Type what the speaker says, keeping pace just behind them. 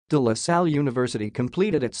De Salle University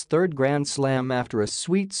completed its third Grand Slam after a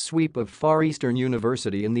sweet sweep of Far Eastern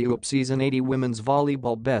University in the UAAP Season 80 Women's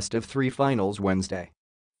Volleyball Best-of-3 Finals Wednesday.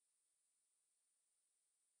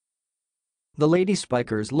 The Lady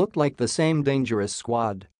Spikers looked like the same dangerous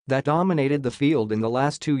squad that dominated the field in the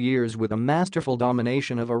last 2 years with a masterful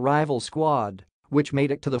domination of a rival squad, which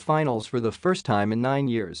made it to the finals for the first time in 9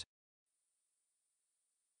 years.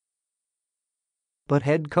 But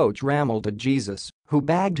head coach Ramil De Jesus, who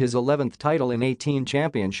bagged his 11th title in 18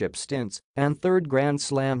 championship stints and third Grand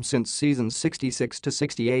Slam since seasons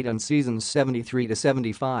 66-68 and seasons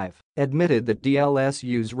 73-75, admitted that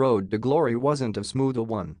DLSU's road to glory wasn't a smooth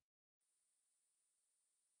one.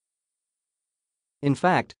 In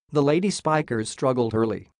fact, the Lady Spikers struggled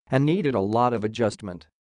early and needed a lot of adjustment.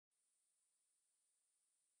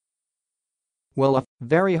 "Well, a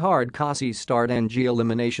very hard Kasi start and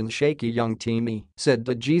eliminations shaky young team," said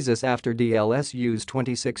De Jesus after DLSU's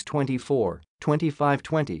 26-24,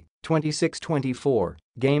 25-20, 26-24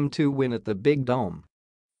 Game 2 win at the Big Dome.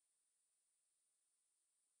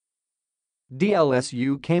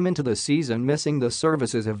 DLSU came into the season missing the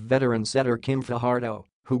services of veteran setter Kim Fajardo,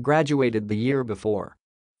 who graduated the year before.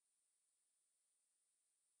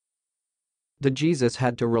 De Jesus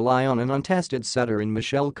had to rely on an untested setter in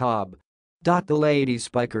Michelle Cobb. The Lady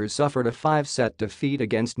Spikers suffered a 5-set defeat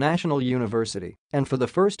against National University, and for the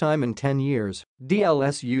first time in 10 years,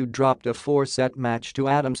 DLSU dropped a 4-set match to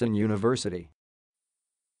Adamson University.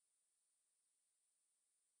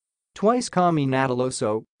 Twice kami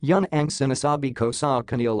nataloso, yun ang sinasabi ko sa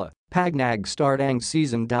kanila, pag nag-start ang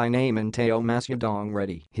season di naman tayo masyadong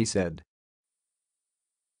ready, he said.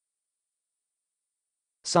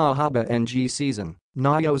 Sa haba ng season,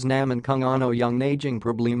 nayos naman kung ano yung naging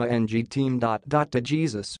problema ng team. De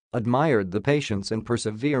Jesus admired the patience and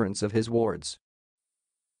perseverance of his wards.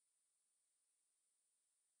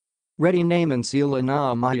 Ready naman sila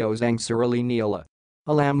na mayos ang sarili nila.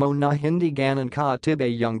 Alam mo na hindi ganon ka tibe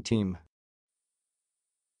yung team.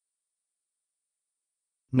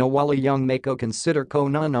 Nawala yung mako consider ko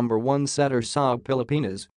na number 1 setter sa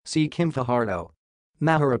Pilipinas, si Kim Fajardo.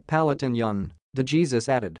 Mahirap palitan yun, De Jesus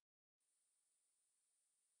added.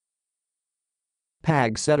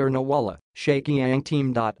 Pag setter nawala, shaky ang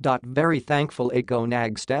team. Very thankful ako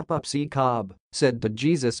nag step up si Cobb, said De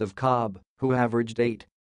Jesus of Cobb, who averaged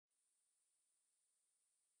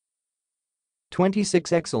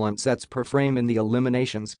 8.26 excellent sets per frame in the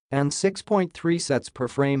eliminations and 6.3 sets per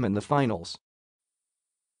frame in the finals.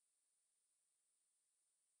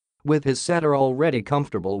 With his setter already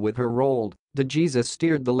comfortable with her role, De Jesus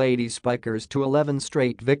steered the Lady Spikers to 11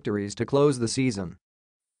 straight victories to close the season.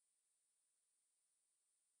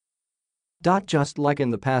 Just like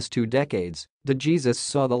in the past 2 decades, De Jesus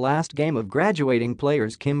saw the last game of graduating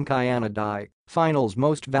players Kim Kyanadai, finals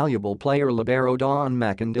most valuable player libero Dawn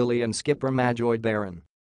McIndilly and skipper Majoy Baron.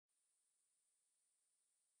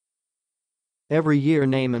 Every year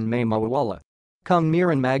naman may mawawala. Kung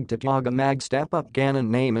miran magtataga mag step up ganon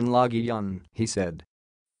naman lagi yun, he said.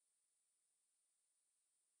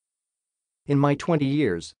 In my 20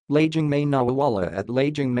 years, laging may nawawala at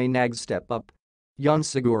laging may nag step up. Yun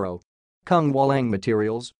siguro. Kung walang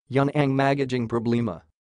materials, yun ang magiging problema.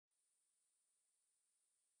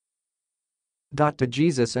 De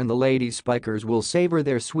Jesus and the Lady Spikers will savor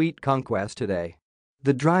their sweet conquest today.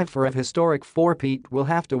 The drive for a historic 4-peat will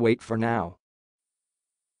have to wait for now.